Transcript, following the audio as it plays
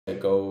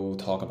go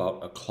talk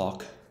about a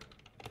clock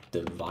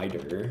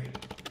divider.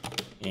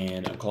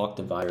 And a clock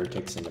divider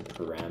takes in a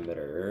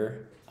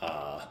parameter,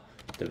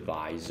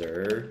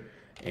 divisor.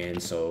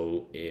 And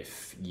so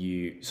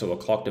so a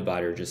clock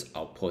divider just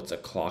outputs a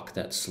clock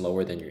that's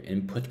slower than your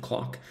input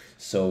clock.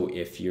 So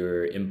if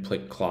your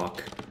input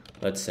clock,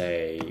 let's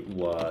say,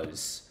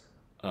 was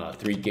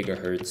 3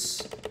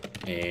 gigahertz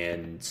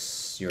and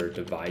your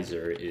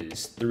divisor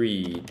is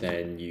 3,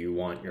 then you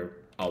want your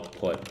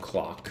output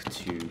clock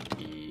to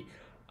be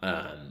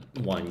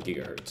 1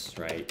 gigahertz,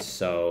 right?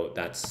 So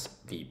that's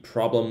the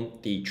problem.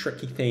 The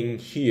tricky thing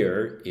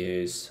here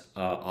is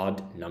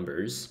odd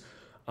numbers.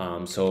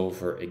 So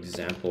for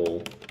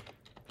example,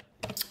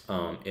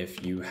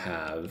 if you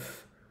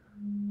have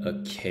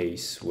a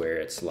case where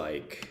it's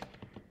like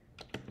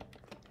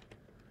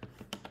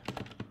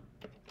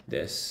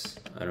this,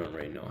 I don't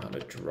really know how to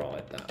draw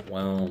it that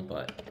well,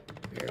 but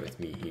bear with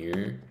me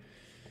here.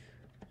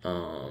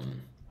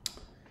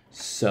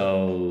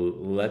 So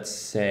let's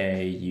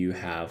say you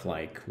have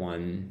like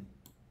one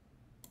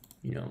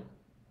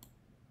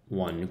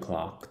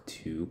clock,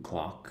 2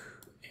 clock,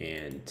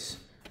 and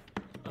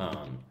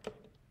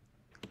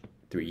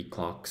 3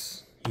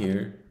 clocks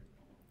here.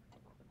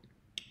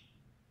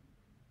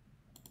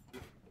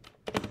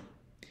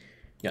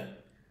 Yeah,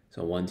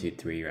 so 1, 2,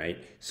 3,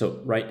 right? So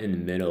right in the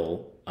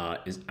middle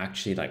is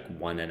actually like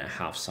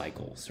 1.5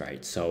 cycles,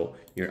 right? So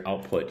your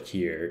output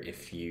here,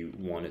 if you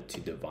wanted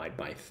to divide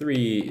by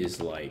 3, is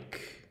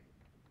like,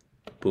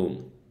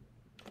 boom.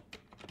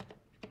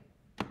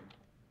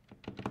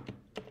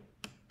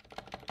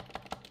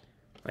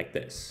 Like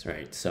this,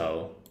 right?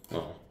 So,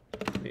 well,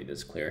 made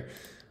this clear.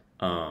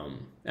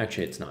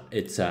 Actually, it's not.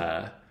 It's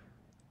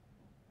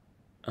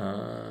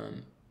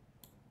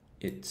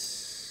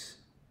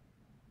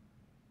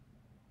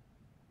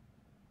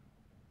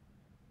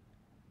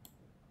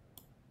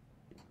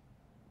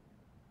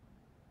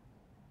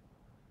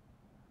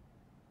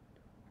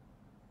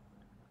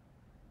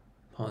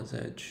pause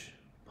edge,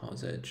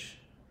 pause edge,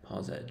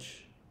 pause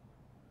edge.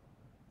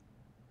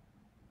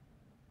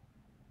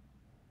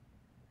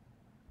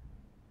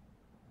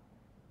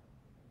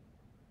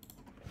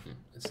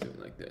 Let's do it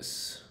like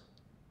this.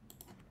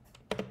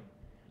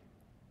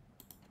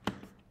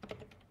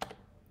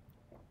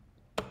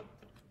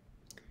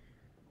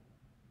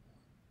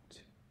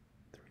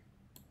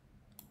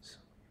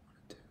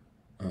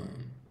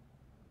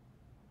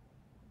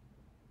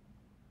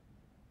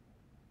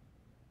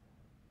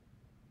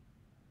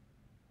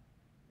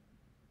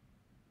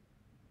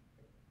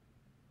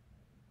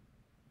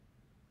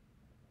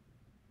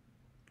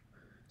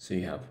 So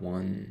you have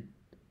 1,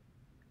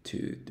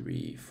 2,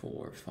 3,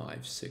 4,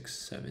 5, 6,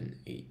 7,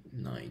 8,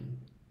 9,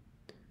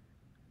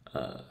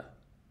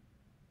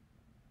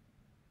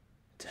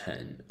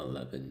 10,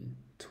 11,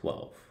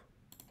 12,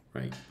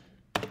 right?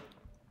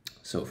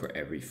 So for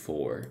every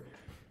 4,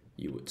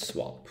 you would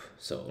swap.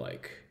 So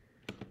like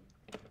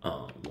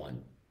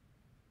 1,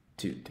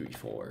 2, 3,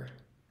 4.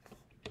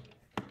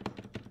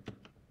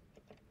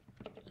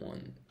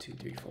 1, 2,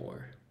 3,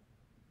 4.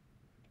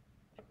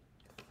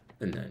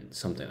 And then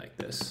something like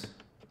this.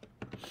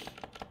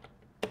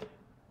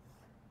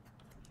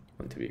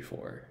 1, 2, 3,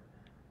 4.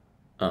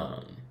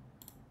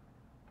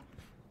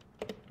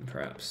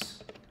 Perhaps.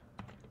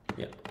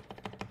 Yeah.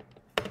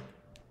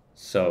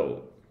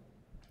 So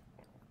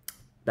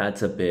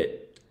that's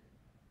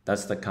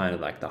the kind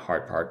of like the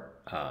hard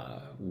part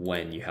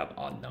when you have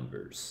odd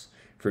numbers.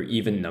 For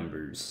even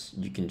numbers,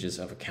 you can just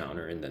have a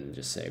counter and then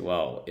just say,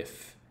 well,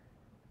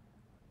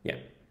 yeah.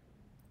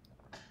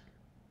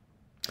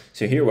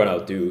 So here what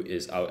I'll do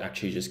is I'll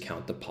actually just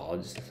count the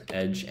pause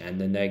edge and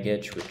the neg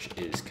edge, which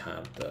is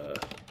kind of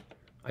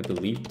I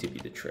believe to be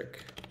the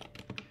trick.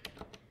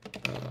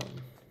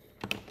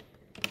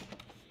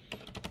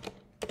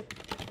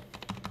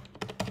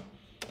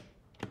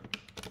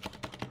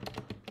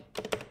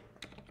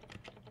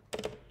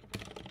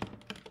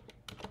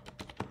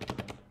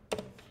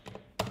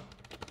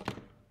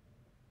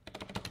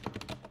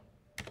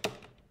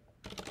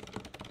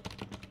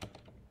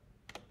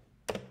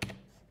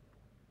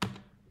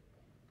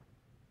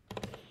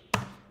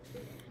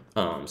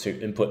 So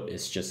your input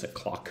is just a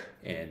clock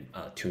and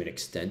to an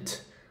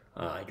extent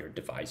your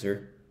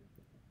divisor.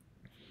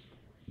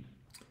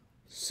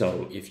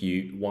 So if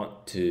you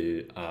want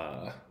to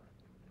have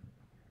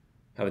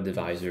a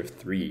divisor of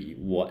 3,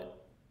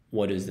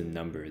 what is the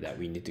number that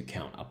we need to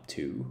count up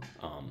to?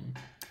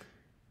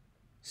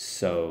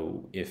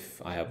 So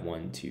if I have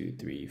 1, 2,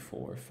 3,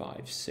 4,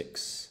 5,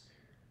 6,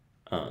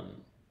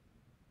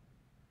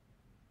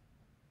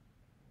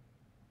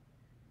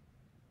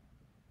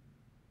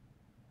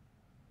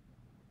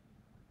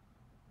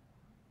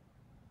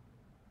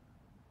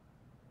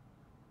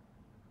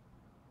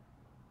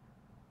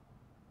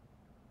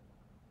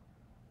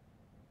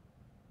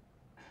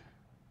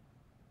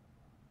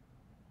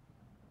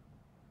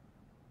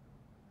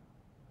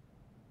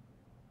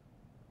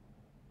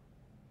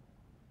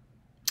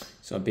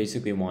 so I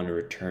basically want to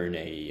return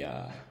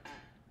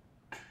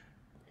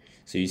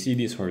so you see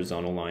these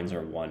horizontal lines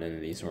are 1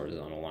 and these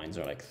horizontal lines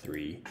are like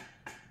 3.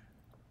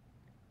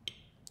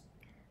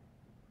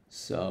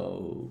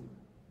 So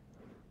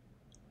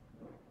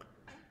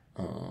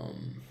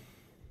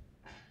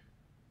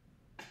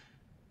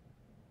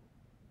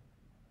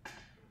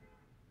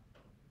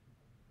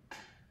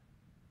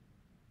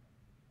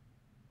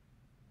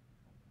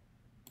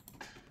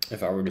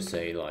if I were to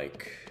say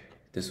like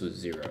this was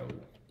 0,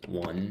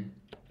 1,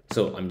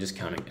 so I'm just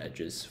counting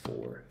edges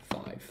for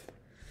 5,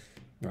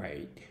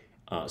 right?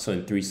 So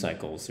in 3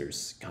 cycles,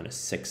 there's kind of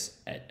 6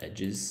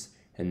 edges,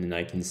 and then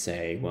I can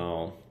say,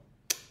 well,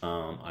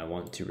 I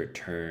want to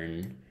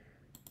return,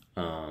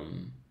 I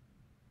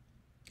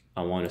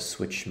want to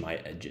switch my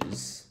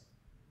edges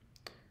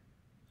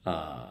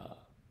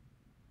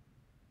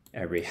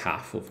every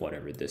half of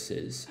whatever this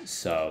is.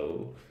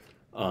 So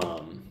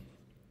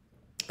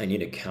I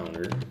need a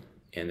counter,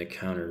 and the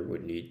counter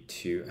would need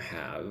to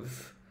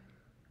have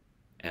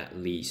at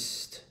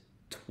least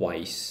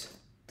twice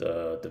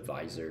the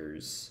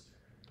divisors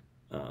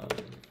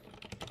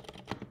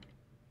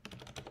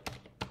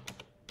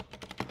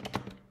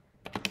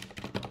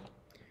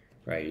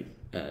right?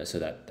 So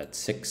that's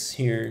 6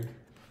 here,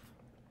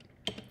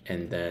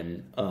 and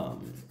then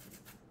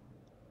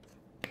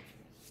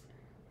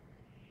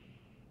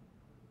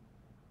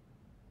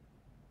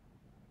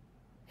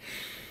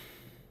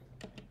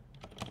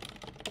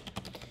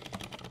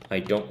I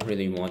don't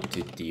really want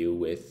to deal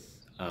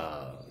with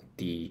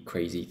the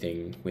crazy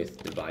thing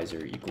with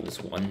divisor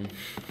equals 1.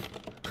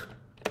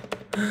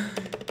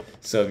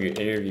 So if your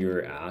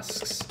interviewer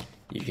asks,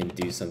 you can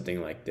do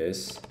something like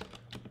this,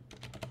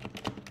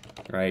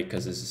 right?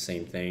 Because it's the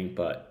same thing,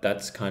 but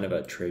that's kind of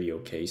a trivial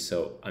case,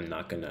 so I'm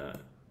not gonna,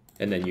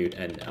 and then you'd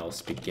end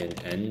else begin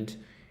end.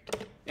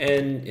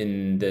 And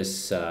in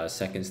this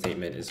second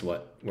statement is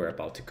what we're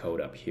about to code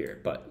up here,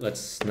 but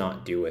let's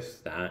not deal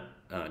with that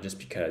just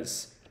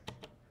because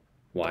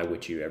why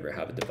would you ever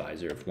have a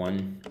divisor of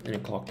 1 in a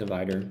clock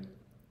divider?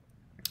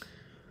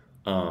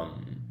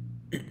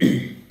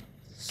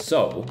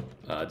 So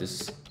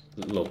this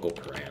local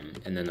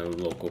param, and then a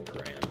local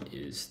param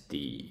is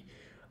the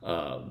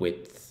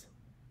width,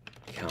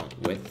 count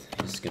width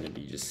is going to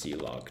be just C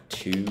log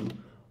 2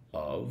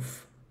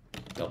 of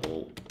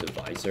double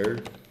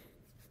divisor.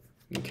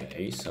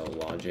 Okay, so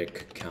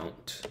logic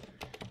count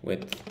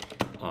width.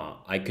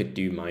 I could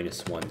do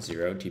 -1,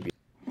 0 to be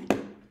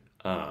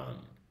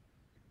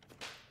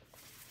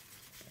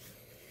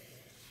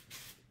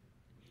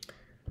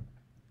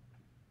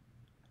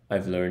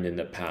I've learned in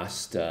the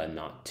past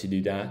not to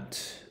do that.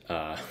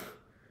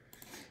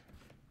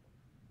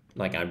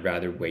 Like I'd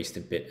rather waste a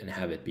bit and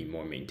have it be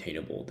more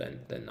maintainable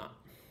than not.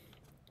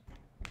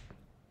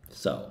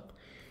 So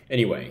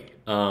anyway,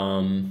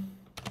 I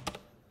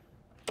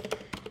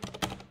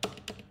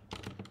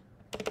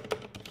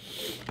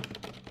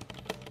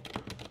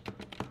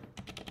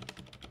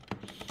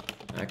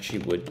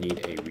actually would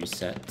need a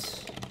reset.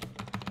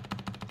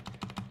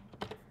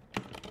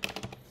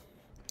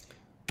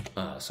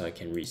 So I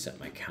can reset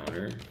my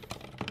counter.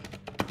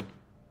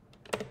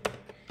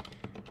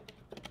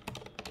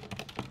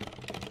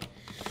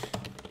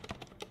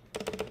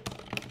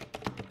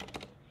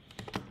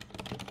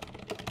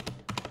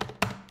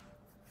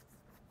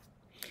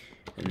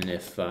 And then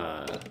if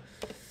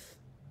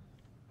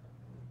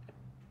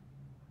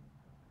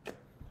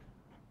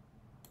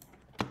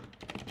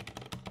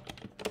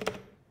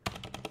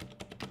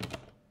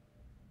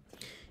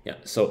yeah,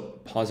 so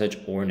pause edge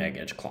or neg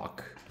edge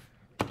clock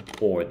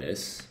or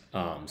this.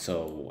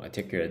 So I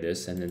take care of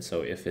this, and then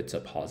so if it's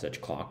a pause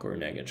edge clock or a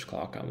neg edge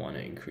clock, I want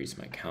to increase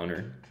my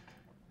counter.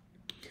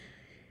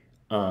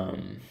 But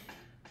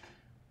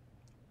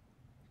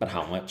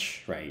how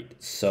much, right?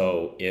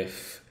 So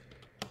if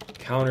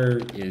counter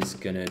is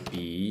gonna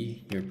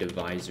be your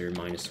divisor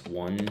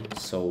 -1,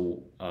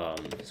 so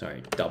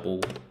sorry,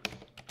 double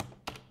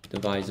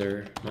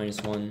divisor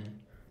 -1,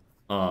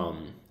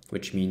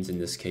 which means in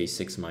this case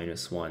 6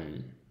 minus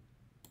 1,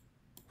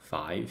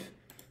 5.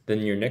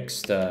 Then your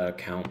next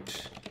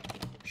count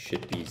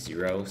should be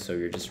 0, so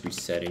you're just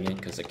resetting it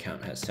because the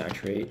count has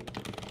saturate.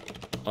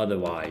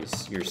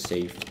 Otherwise, you're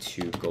safe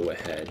to go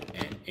ahead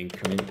and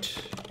increment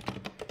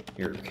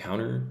your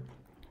counter.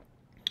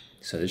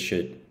 So this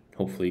should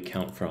hopefully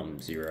count from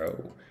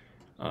 0,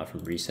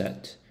 from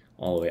reset,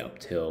 all the way up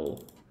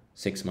till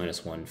 6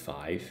 minus 1,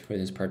 5 for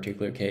this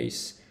particular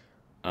case.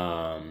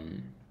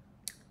 And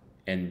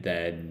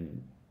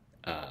then,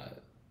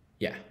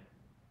 yeah.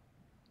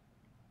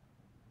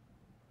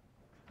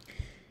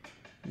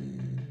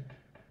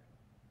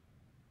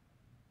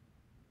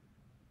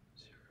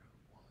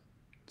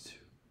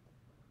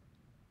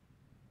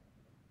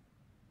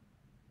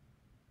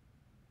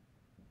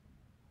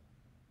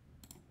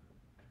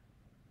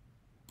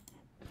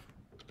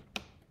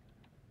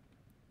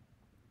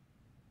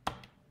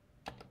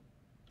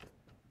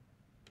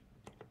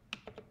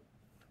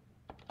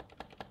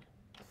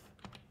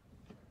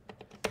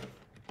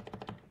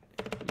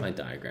 My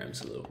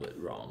diagram's a little bit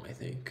wrong, I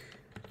think.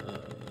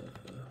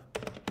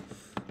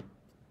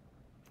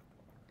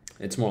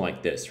 It's more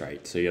like this,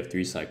 right? So you have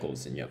 3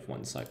 cycles and you have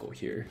 1 cycle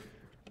here,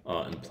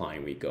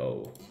 implying we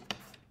go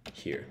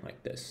here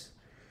like this.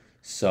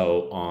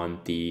 So on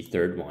the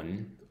third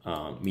one,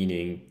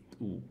 meaning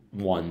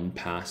one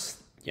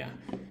past, yeah,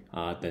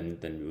 then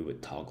we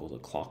would toggle the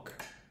clock.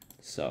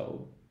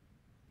 So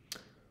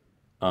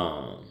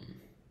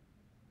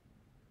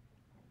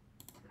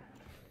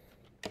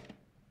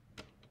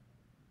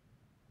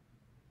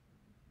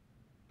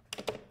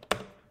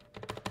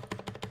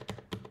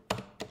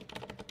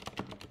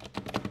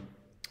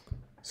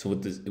so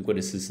what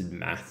is this in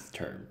math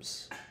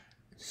terms?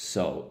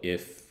 So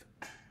if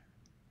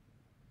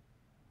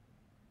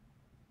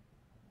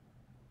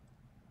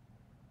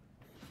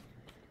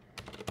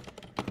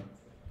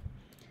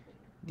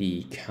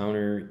the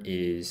counter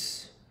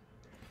is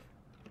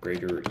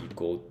greater or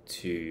equal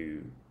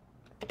to,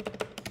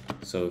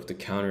 so if the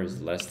counter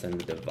is less than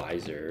the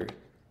divisor,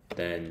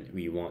 then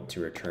we want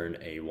to return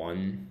a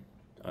 1,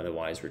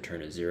 otherwise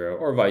return a 0,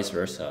 or vice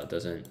versa. It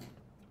doesn't,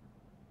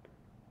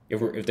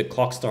 if the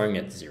clock's starting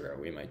at 0,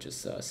 we might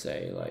just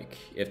say, like,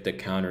 if the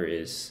counter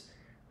is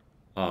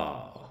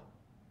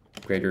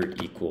greater or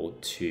equal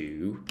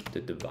to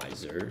the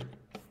divisor,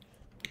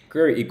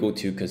 greater or equal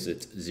to because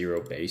it's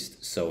 0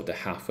 based, so the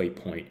halfway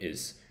point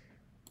is,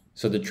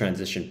 so the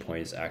transition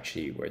point is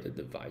actually where the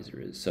divisor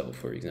is. So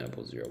for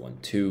example, 0, 1,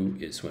 2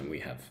 is when we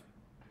have,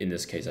 in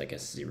this case, I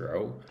guess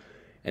 0,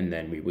 and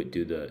then we would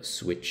do the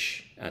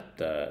switch at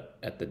the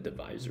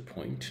divisor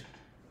point.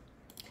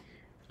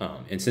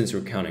 And since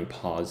we're counting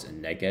pause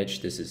and neg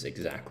edge, this is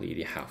exactly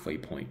the halfway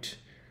point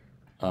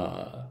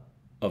of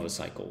a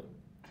cycle.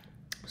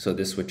 So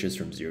this switches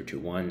from 0 to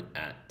 1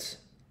 at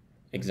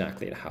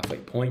exactly the halfway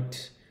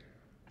point.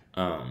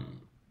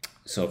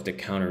 So if the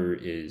counter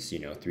is,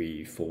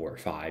 3, 4,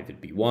 5,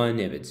 it'd be 1.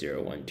 If it's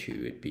 0, 1, 2,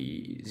 it'd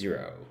be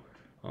 0.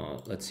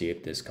 Let's see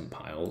if this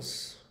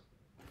compiles.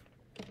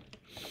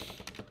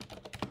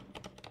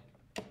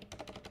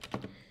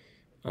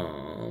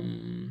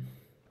 Um,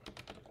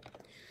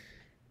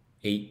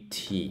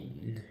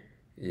 18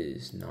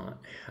 is not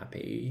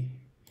happy.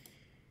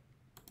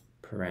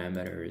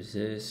 Parameter is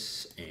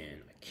this,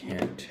 and I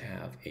can't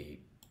have a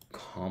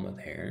comma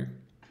there.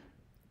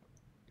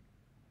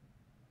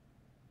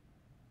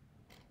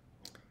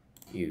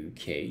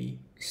 Okay,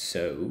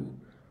 so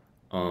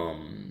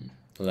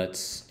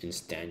let's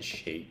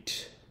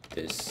instantiate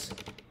this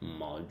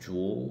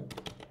module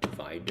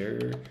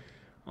divisor.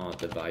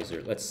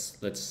 Let's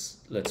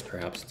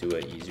perhaps do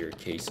an easier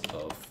case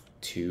of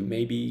 2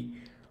 maybe,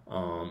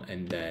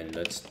 and then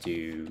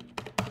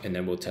and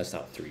then we'll test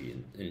out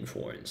 3 and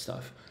 4 and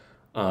stuff.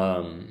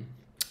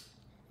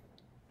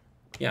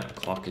 Yeah,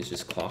 clock is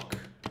just clock,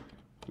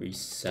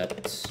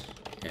 reset,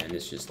 and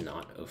it's just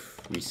not of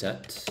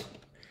reset,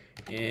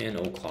 and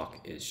old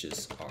clock is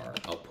just our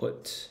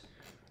output.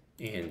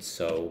 And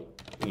so,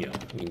 we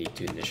need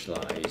to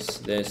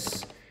initialize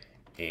this,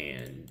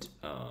 and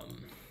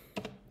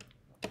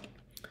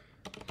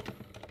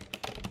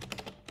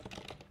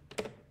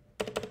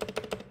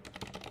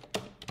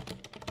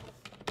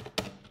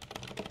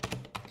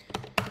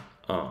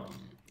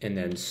and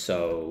then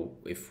so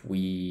if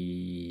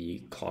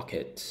we clock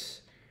it,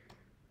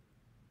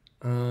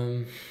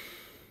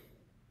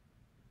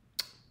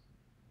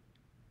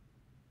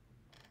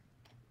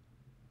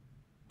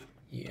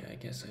 yeah, I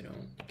guess I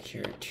don't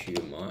care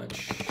too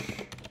much.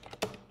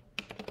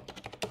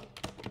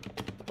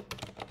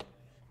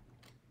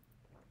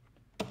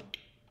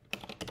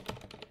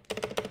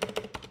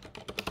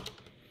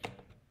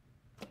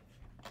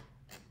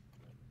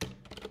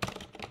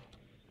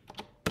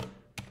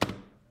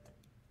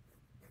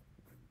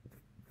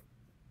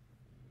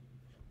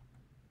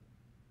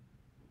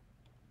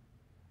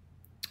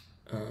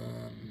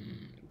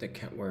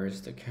 Where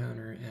is the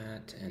counter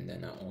at? And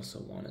then I also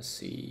want to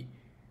see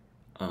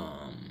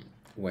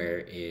where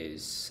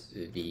is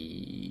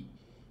the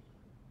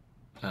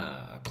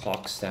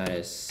clock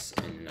status,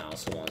 and I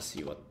also want to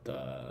see what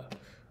the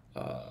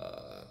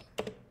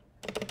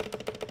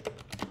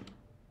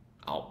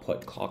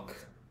output clock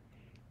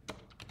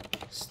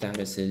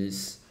status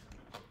is.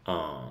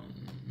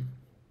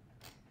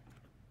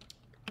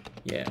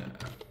 Yeah.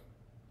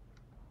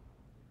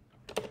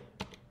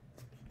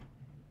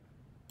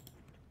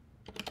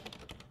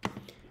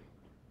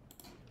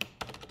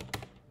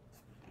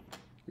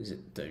 Is it,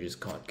 I just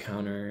call it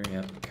counter,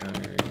 yep,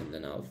 counter, and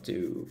then I'll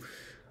do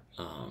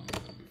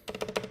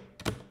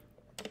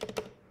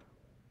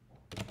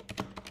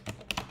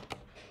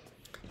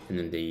and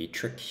then the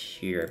trick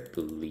here, I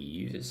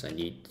believe, is I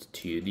need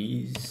 2 of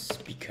these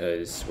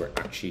because we're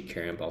actually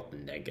caring about the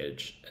neg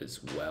edge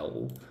as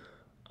well.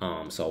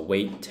 So I'll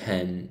wait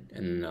 10,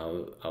 and then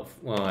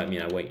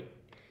I wait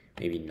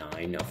maybe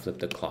 9, I'll flip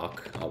the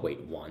clock, I'll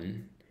wait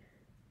 1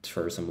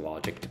 for some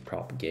logic to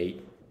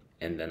propagate,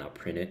 and then I'll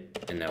print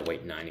it, and I'll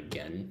wait 9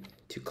 again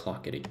to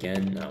clock it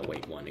again, I'll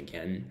wait 1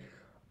 again,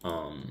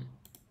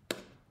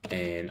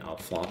 and I'll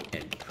flop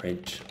and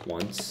print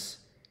once,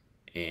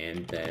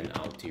 and then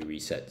I'll do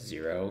reset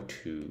 0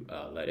 to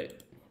let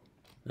it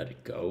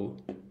go.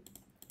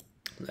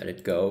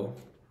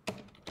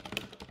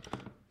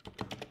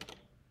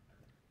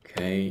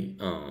 Okay,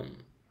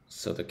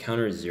 so the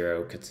counter is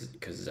 0 because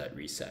it's at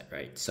reset,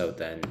 right? So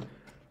then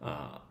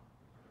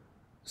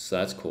So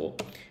that's cool.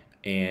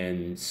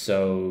 And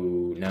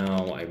so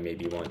now I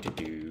maybe want to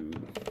do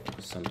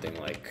something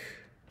like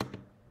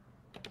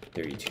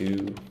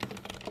 32.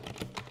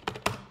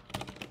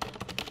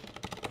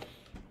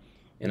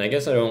 And I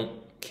guess I don't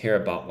care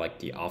about like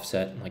the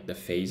offset, like the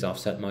phase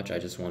offset much. I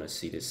just want to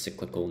see the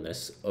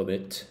cyclicalness of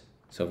it.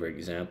 So for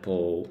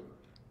example,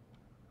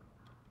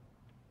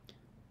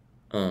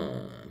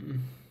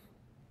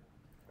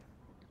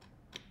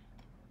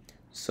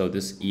 so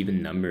this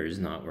even number is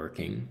not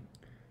working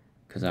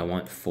because I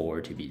want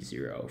 4 to be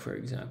 0, for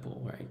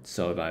example, right?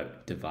 So if I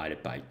divide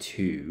it by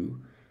 2,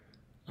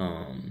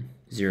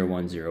 0,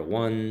 1, 0,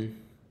 1,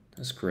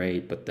 that's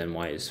great, but then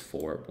why is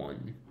 4,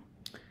 1?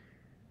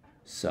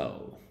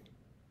 So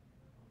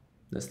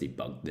let's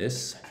debug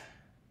this.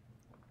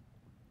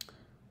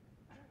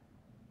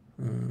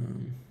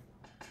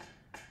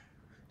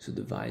 So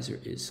divisor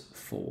is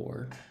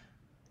 4,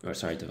 or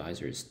sorry,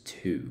 divisor is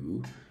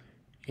 2.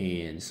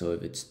 And so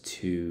if it's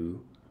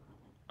 2,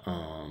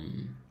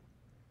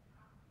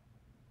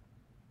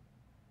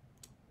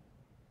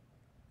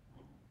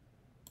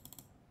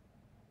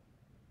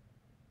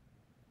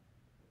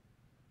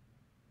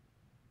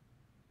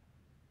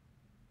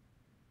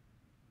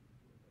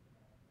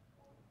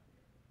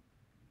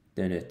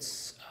 then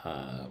it's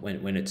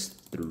when it's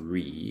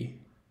 3,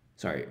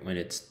 sorry, when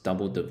it's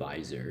double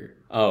divisor.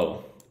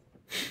 Oh,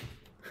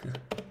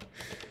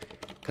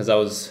 because I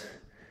was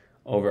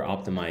over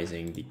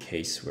optimizing the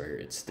case where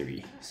it's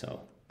 3,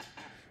 so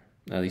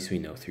at least we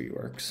know 3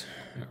 works.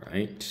 All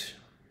right,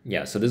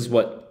 yeah, so this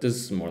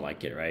is more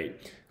like it, right?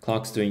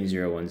 Clock's doing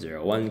 0, 1,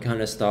 0, 1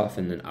 kind of stuff,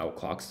 and then our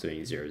clock's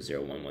doing 0,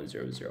 0, 1, 1,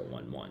 0, 0,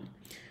 1, 1.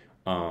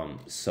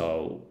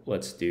 So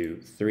let's do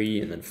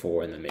 3 and then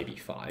 4 and then maybe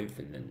 5,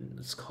 and then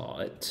let's call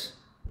it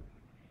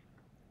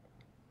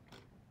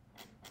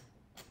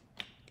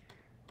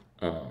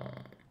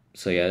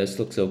so yeah, this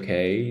looks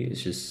okay.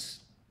 It's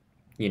just,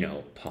 you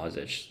know,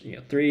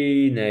 positive,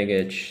 3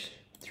 negative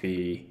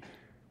 3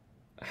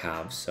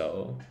 halves,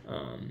 so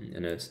and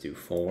then let's do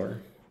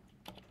 4.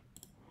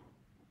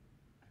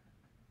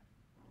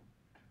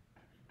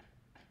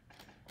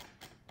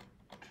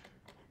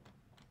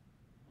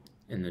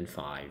 And then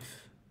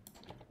 5.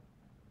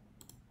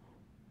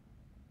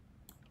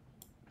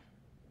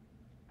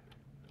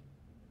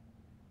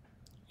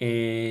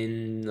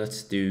 And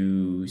let's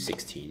do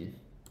 16.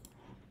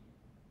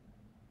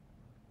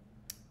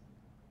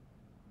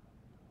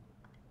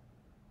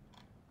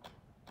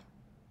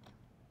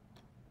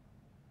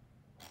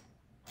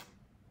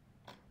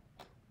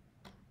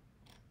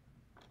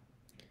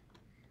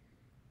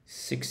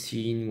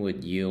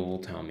 Would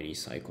yield how many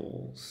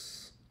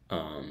cycles?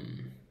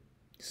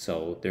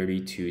 So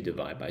 32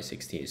 divided by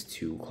 16 is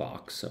 2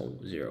 clocks. So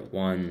 0,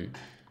 1,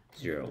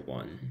 0,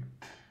 1,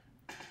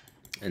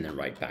 and then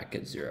right back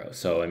at 0.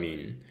 So I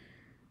mean,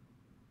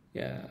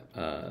 yeah.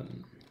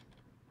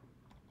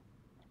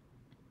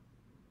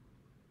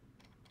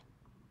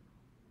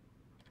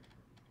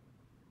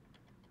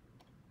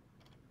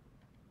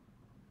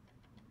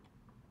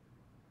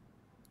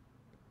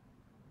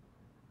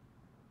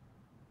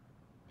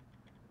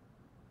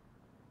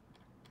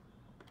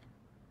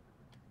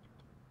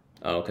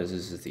 Oh, because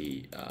this is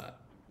the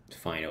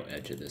final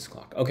edge of this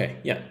clock. Okay,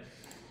 yeah.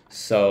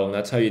 So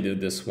that's how you do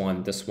this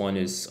one. This one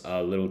is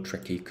a little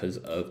tricky because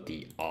of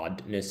the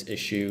oddness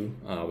issue,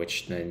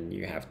 which then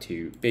you have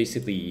to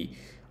basically,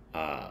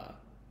 I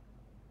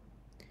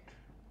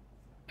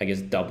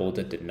guess, double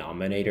the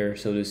denominator,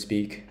 so to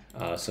speak.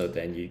 So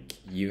then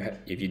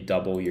if you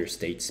double your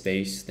state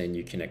space, then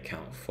you can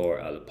account for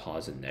the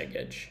positive and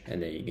negative edge,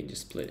 and then you can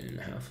just split it in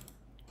half.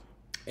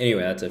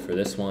 Anyway, that's it for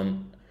this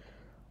one.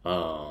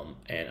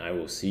 And I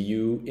will see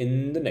you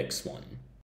in the next one.